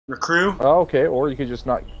Recruit? Oh, okay, or you could just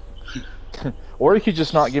not... or you could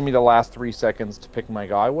just not give me the last 3 seconds to pick my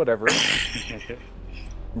guy, whatever.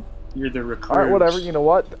 You're the recruit. Alright, whatever, you know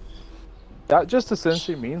what? That just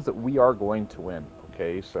essentially means that we are going to win,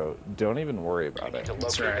 okay? So don't even worry about it.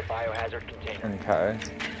 That's right. The biohazard container. Okay.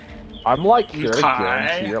 I'm like here to Okay.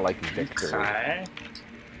 guarantee like victory. Okay.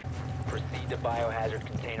 Proceed to biohazard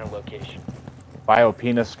container location.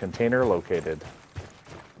 Biopenis container located.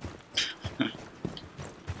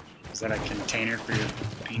 Is that a container for your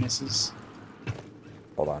penises?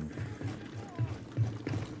 Hold on.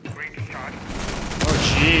 Oh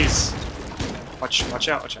jeez. Watch out, watch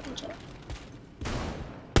out, watch out.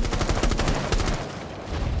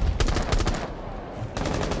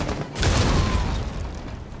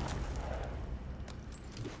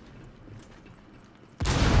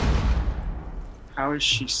 How is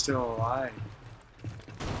she still alive?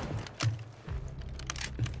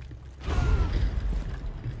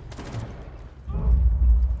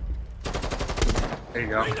 There you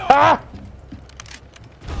go. Ah!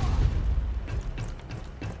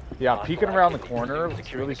 Yeah, peeking around the corner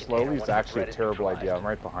really slowly is actually a terrible idea. I'm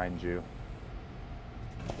right behind you.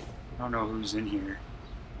 I don't know who's in here.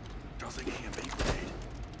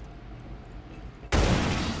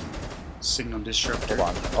 Signal disruptor. Hold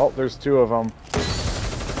on. Oh, there's 2 of them.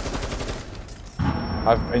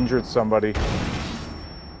 I've injured somebody.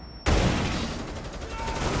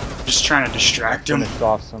 Just trying to distract him. Finished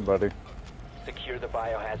off somebody. Secure the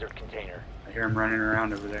biohazard container. I hear him running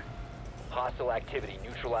around over there. Hostile activity.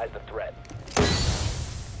 Neutralize the threat.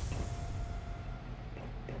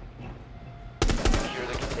 Secure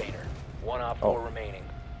the container. 1 op 4 remaining.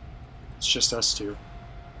 It's just us 2.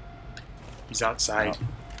 He's outside.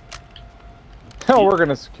 Oh, we're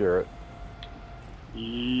gonna secure it.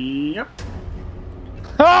 Yep.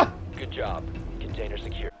 Ha! Good job. Container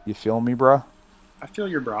secure. You feel me, bruh? I feel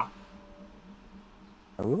your bra.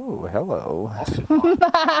 Ooh, hello.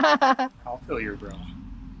 I'll fill your bra.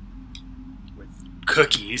 With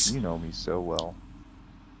cookies. You know me so well.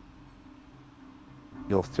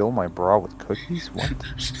 You'll fill my bra with cookies? What?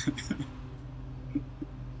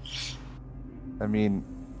 I mean,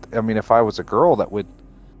 if I was a girl, that would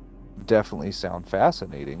definitely sound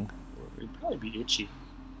fascinating. It'd probably be itchy.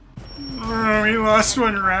 Oh, we lost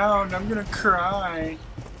 1 round. I'm gonna cry.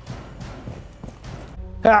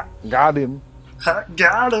 Ha! Got him. Ha,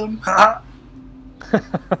 got him. Ha.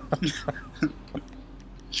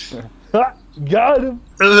 Ha! Got him.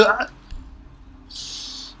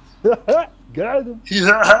 Got him.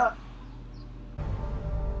 Yeah.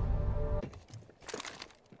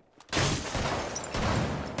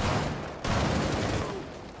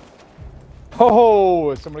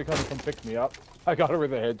 Oh, is somebody come pick me up? I got her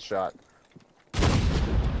with a headshot.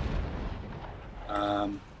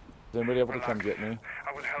 Is anybody able to come get me?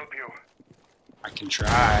 I will help you. I can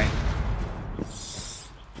try.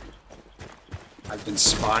 I've been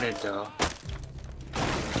spotted though.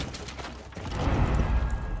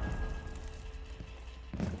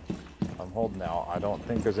 I'm holding out. I don't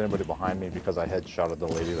think there's anybody behind me because I headshotted the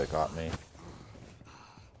lady that got me.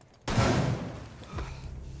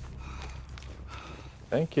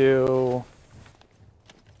 Thank you.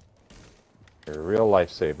 You're a real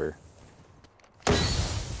lifesaver.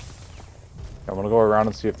 I'm gonna go around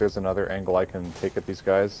and see if there's another angle I can take at these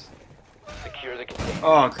guys. Secure the container.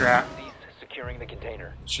 Oh crap. Cease securing the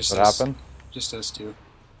container. It's just What us. happened? Just us 2.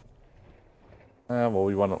 Well,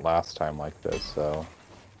 we won it last time like this, so...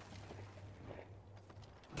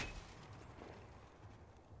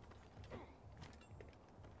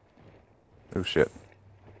 Oh shit.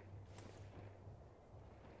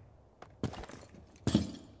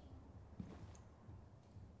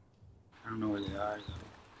 I don't know where they are though.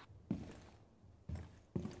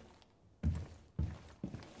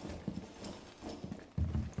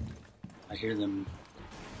 I hear them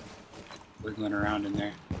wiggling around in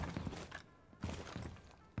there.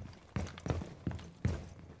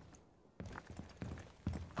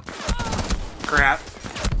 Crap.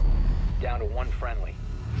 Down to 1 friendly.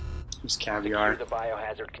 Who's caviar? Secure the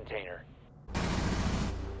biohazard container.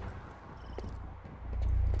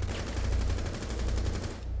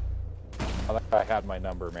 I thought I had my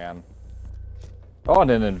number, man. Oh, and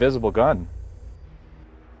an invisible gun.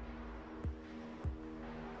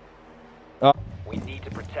 We need to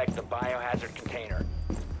protect the biohazard container.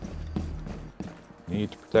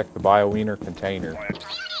 Need to protect the bio-wiener container. Took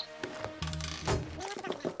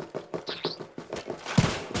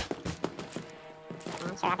out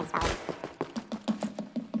most of their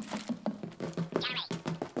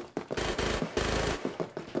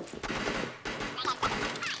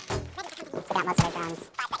drones.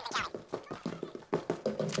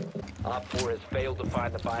 Op 4 has failed to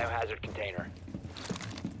find the biohazard container.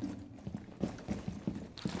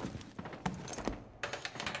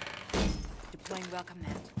 Deploying welcome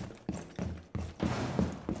net.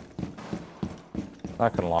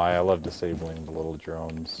 Not gonna lie, I love disabling the little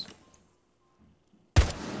drones.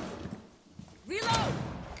 Reload!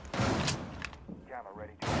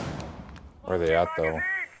 Where are they at, though?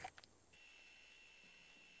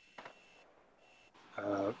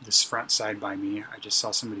 This front side by me. I just saw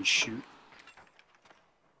somebody shoot.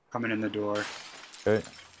 Coming in the door. Okay.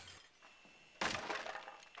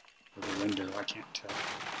 Or the window, I can't tell.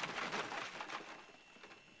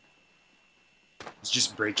 It's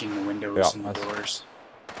just breaking the windows and the doors.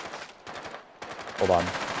 Hold on.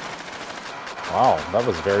 Wow, that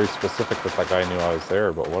was very specific that that guy knew I was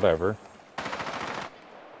there, but whatever.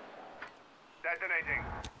 Detonating.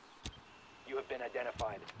 You have been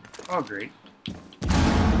identified. Oh, great.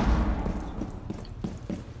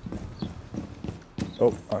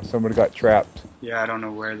 Oh, somebody got trapped. Yeah, I don't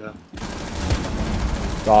know where the...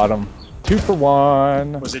 Got him. 2 for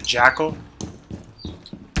 1. Was it Jackal?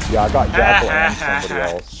 Yeah, I got Jackal and somebody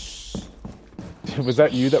else. Was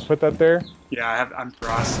that you that put that there? Yeah, I'm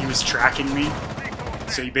Frost. He was tracking me.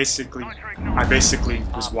 So I basically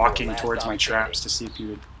was walking towards my traps to see if he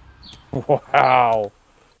would... Wow.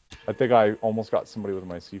 I think I almost got somebody with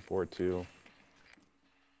my C4 too.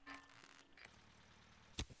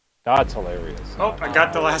 That's hilarious. Oh, I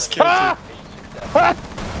got the last kill too.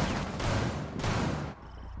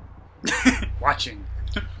 Watching.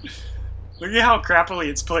 Look at how crappily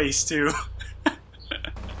it's placed too.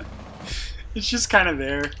 It's just kind of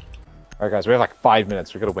there. Alright guys, we have like 5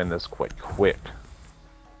 minutes. We're gonna win this quick.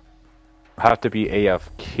 I have to be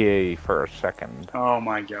AFK for a second. Oh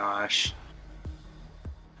my gosh.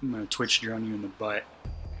 I'm gonna Twitch drone you in the butt.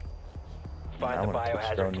 Find the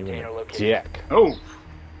biohazard container location. Dick. Oh!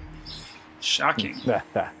 Shocking.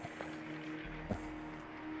 That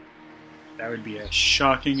would be a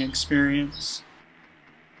shocking experience.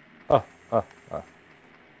 I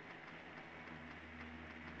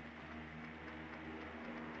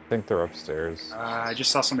think they're upstairs. I just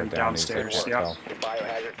saw somebody downstairs. Yeah. The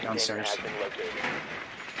biohazard container Downstairs. has been located.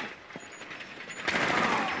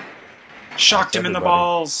 Shocked him in the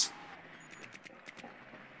balls.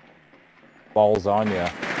 Balls on ya.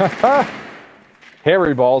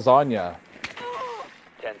 Hairy balls on ya.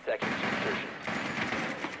 10 seconds to insertion.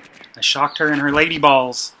 I shocked her in her lady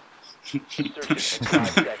balls. Insertion in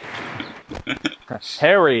 5 seconds.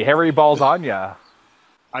 Hairy balls on ya.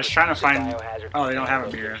 I was trying to find... Biohazard Oh, they don't have a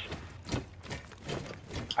container mirror. location.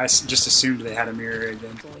 I just assumed they had a mirror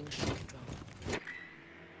again. Deploying shock drone.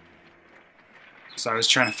 So I was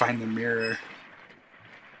trying to find the mirror.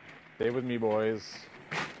 Stay with me, boys.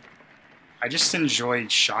 I just enjoyed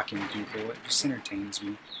shocking people. It just entertains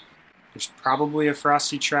me. There's probably a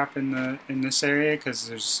frosty trap in this area because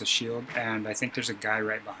there's a shield, and I think there's a guy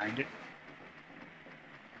right behind it.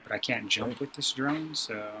 But I can't jump with this drone,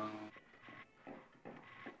 so...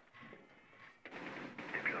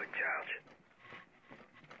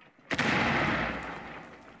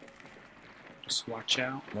 Just watch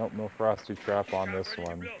out. Nope, no frosty trap on this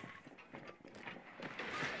one.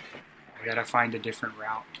 I gotta find a different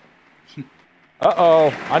route.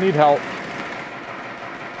 Uh-oh, I need help.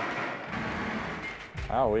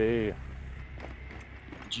 Owie.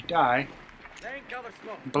 Did you die?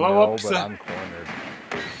 Blow No, up but the... I'm cornered.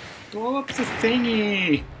 Blow up the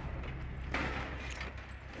thingy!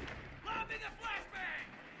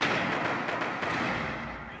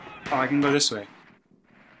 Oh, I can go this way.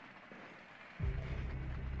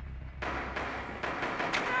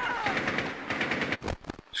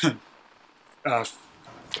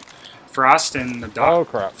 Frost and the Doc. Oh,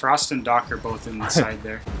 crap. Frost and Doc are both inside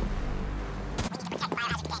there.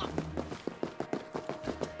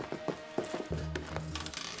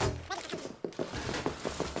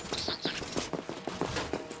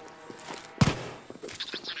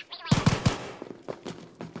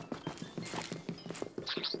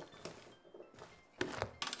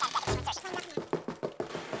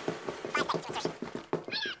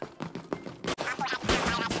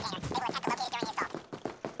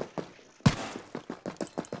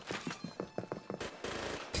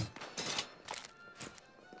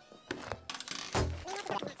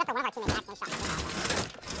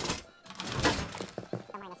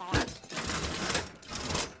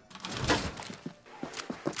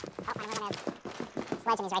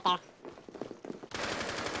 He's right there.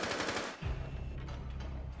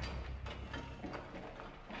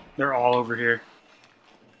 They're all over here.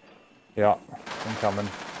 Yeah, I'm coming.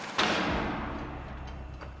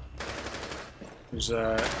 There's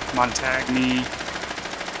a Montagny.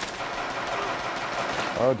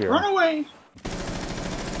 Oh dear. Run away!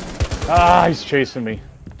 Ah, he's chasing me.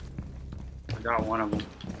 I got one of them.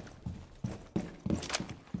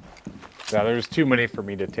 Yeah, there's too many for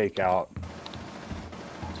me to take out.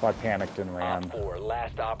 So I panicked and ran. Op 4,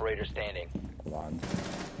 last operator standing. Hold on.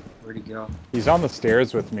 Where'd he go? He's on the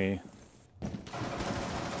stairs with me.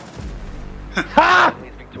 Ha!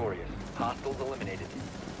 Friendly's victorious. Hostiles eliminated.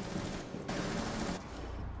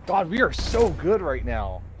 God, we are so good right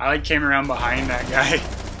now. I like came around behind that guy.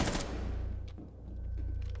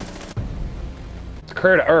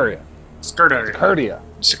 Skirt area. Skirt area. Skirtia.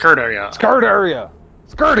 Skirt area. Skirt area.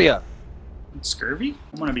 Skirtia. Scurvy?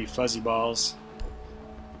 I want to be fuzzy balls.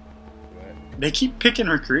 They keep picking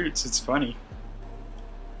recruits. It's funny.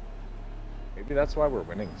 Maybe that's why we're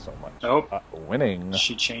winning so much. Nope. Winning.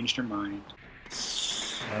 She changed her mind.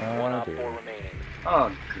 One Op 4 dear. remaining.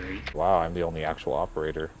 Oh, great. Wow, I'm the only actual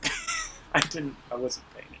operator. I wasn't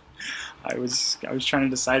paying it. I was trying to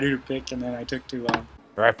decide who to pick, and then I took too long.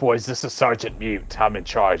 Alright, boys, this is Sergeant Mute. I'm in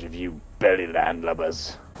charge of you belly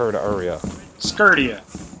landlubbers. Skirt area. Skirtia.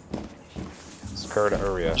 Skirt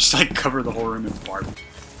area. Just like cover the whole room in barb.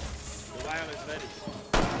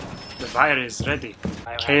 The fire is ready.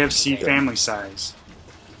 KFC family size.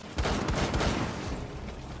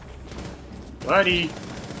 Buddy.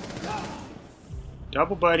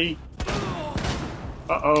 Double buddy.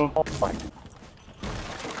 Uh-oh. Oh my.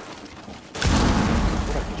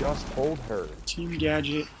 I just hold her. Team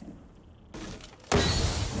gadget.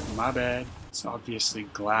 My bad. It's obviously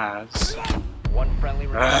glass. One friendly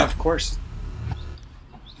remaining. Of course.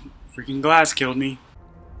 Freaking glass killed me.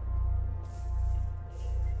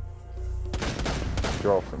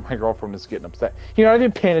 My girlfriend is getting upset. You're not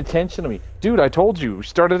even paying attention to me. Dude, I told you. We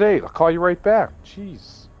started 8. I'll call you right back.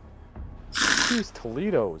 Jeez. Jeez,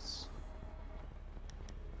 Toledo's.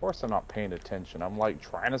 Of course I'm not paying attention. I'm like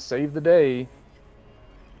trying to save the day.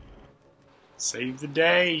 Save the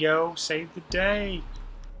day, yo. Save the day.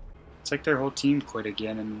 It's like their whole team quit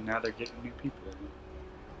again, and now they're getting new people.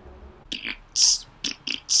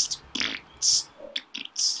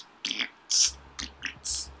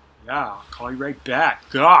 Yeah, I'll call you right back.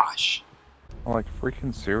 Gosh. I'm like,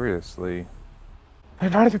 freaking seriously.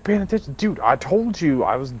 I'm not even paying attention. Dude, I told you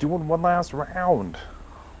I was doing one last round.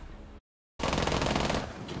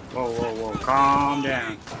 Whoa, whoa, whoa. Calm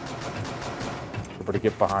down. Everybody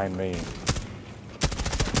get behind me.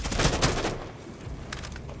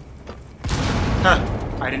 Huh.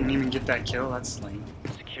 I didn't even get that kill. That's lame.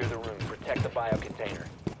 Secure the room. Protect the bio container.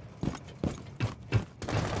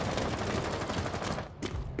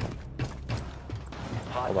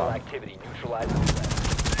 Hostile on. activity. Neutralize the threat.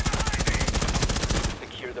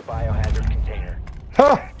 Secure the biohazard container.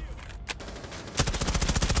 Huh!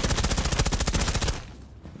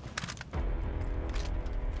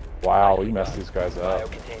 Wow, we messed these guys Bio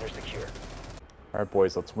up. container secure. Alright,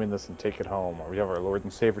 boys, let's win this and take it home. We have our Lord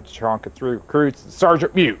and Savior Tachanka 3 recruits, and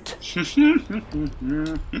Sergeant Mute.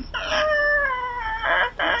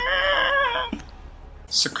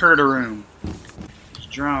 Security room.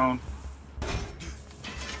 Drone.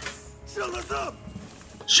 Shield us up!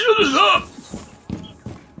 Shield us up!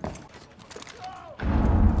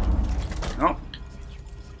 Nope.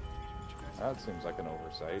 That seems like an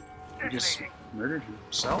oversight. You just murdered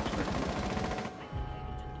yourself.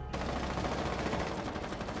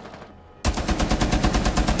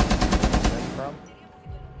 From?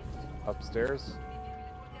 Upstairs?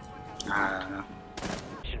 I don't know.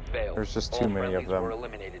 Mission failed. There's just All too many of friendlies them. were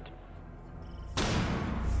eliminated.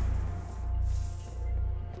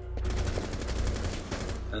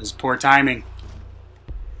 That was poor timing.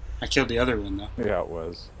 I killed the other one, though. Yeah, it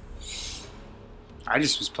was. I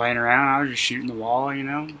just was playing around. I was just shooting the wall, you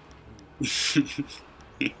know?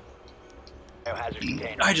 Biohazard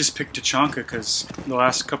container. I just picked Tachanka because the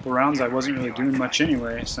last couple rounds I wasn't really doing much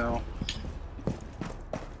anyway, so...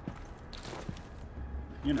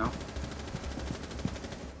 You know.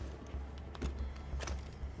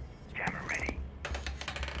 Camera ready.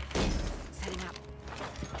 Setting up.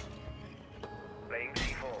 Laying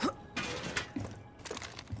C4.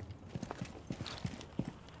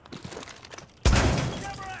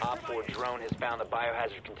 Op 4 drone has found the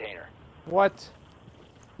biohazard container. What?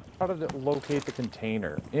 How did it locate the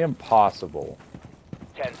container? Impossible.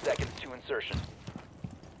 10 seconds to insertion.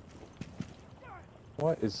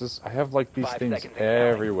 What is this? I have like these 5 things seconds and counting.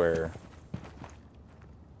 everywhere.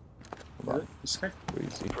 Hold on. This guy?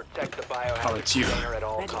 Easy. Protect the Oh, biohazard it's you. container at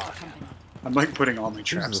all Ready for costs. company. I'm like putting all my Who's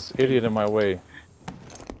traps. this idiot in my way?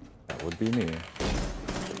 That would be me. Laying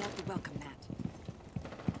out the welcome mat.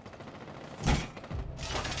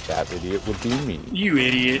 That idiot would be me. You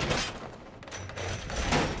idiot.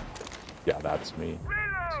 Yeah, that's me.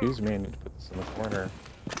 Excuse me, I need to put this in the corner.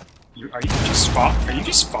 Are you just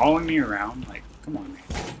following me around? Like, come on, man.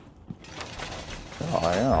 Oh,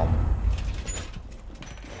 I am.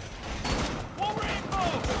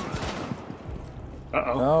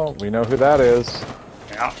 Uh-oh. Oh, we know who that is.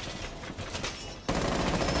 Yeah.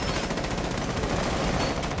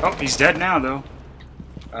 Oh, he's dead now, though.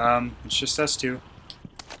 It's just us two.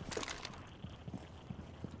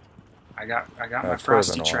 I got my That's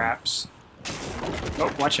frosty annoying. traps.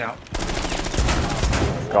 Oh, watch out.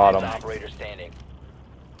 Got Last him. operator standing.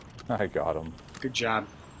 I got him. Good job.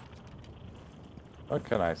 What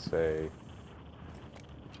can I say?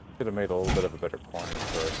 Could have made a little bit of a better corner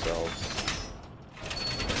for ourselves.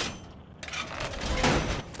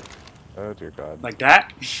 Oh dear God. Like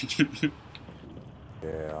that?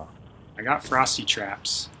 Yeah. I got frosty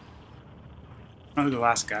traps. I don't know who the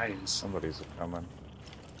last guy is. Somebody's coming.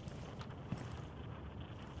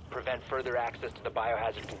 Prevent further access to the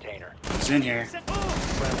biohazard container. He's in here.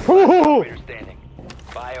 Friendly last operator standing.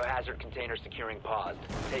 Biohazard container securing paused.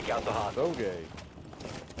 Take out the hostage. So gay.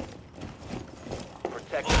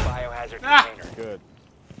 Protect the biohazard Ah! container. Good.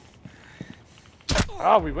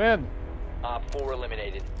 Ah, we win! Op 4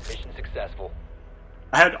 eliminated. Mission successful.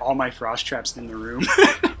 I had all my frost traps in the room.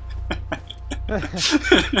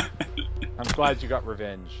 I'm glad you got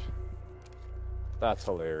revenge. That's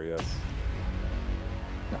hilarious.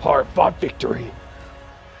 Hard-fought victory!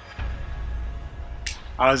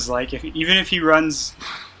 I was like, even if he runs,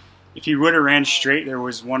 if he would have ran straight, there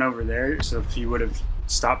was one over there. So if he would have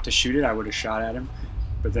stopped to shoot it, I would have shot at him.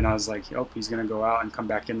 But then I was like, oh, he's gonna go out and come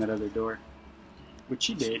back in that other door, which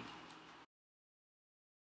he did.